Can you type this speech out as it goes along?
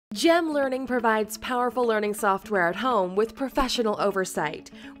Gemm Learning provides powerful learning software at home with professional oversight.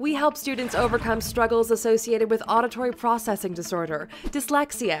 We help students overcome struggles associated with auditory processing disorder,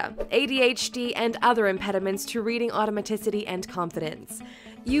 dyslexia, ADHD, and other impediments to reading automaticity and confidence.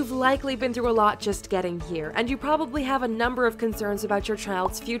 You've likely been through a lot just getting here, and you probably have a number of concerns about your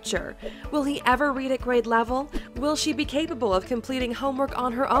child's future. Will he ever read at grade level? Will she be capable of completing homework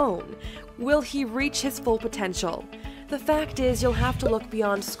on her own? Will he reach his full potential? The fact is, you'll have to look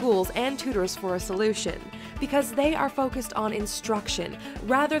beyond schools and tutors for a solution, because they are focused on instruction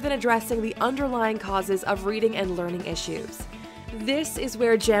rather than addressing the underlying causes of reading and learning issues. This is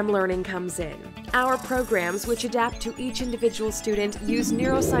where Gemm Learning comes in. Our programs, which adapt to each individual student, use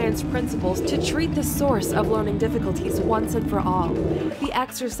neuroscience principles to treat the source of learning difficulties once and for all. The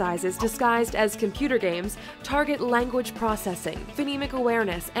exercises, disguised as computer games, target language processing, phonemic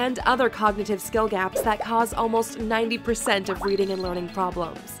awareness, and other cognitive skill gaps that cause almost 90% of reading and learning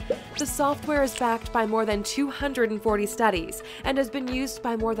problems. The software is backed by more than 240 studies and has been used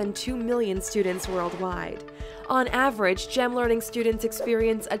by more than 2 million students worldwide. On average, Gemm Learning students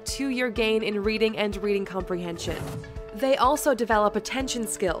experience a 2-year gain in reading and reading comprehension. They also develop attention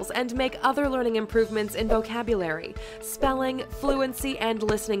skills and make other learning improvements in vocabulary, spelling, fluency, and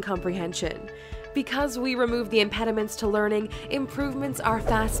listening comprehension. Because we remove the impediments to learning, improvements are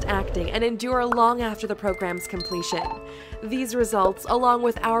fast-acting and endure long after the program's completion. These results, along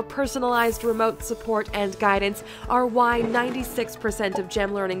with our personalized remote support and guidance, are why 96% of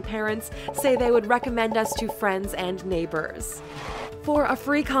Gemm Learning parents say they would recommend us to friends and neighbors. For a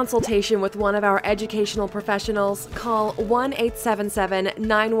free consultation with one of our educational professionals, call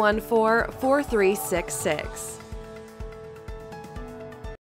 1-877-914-4366.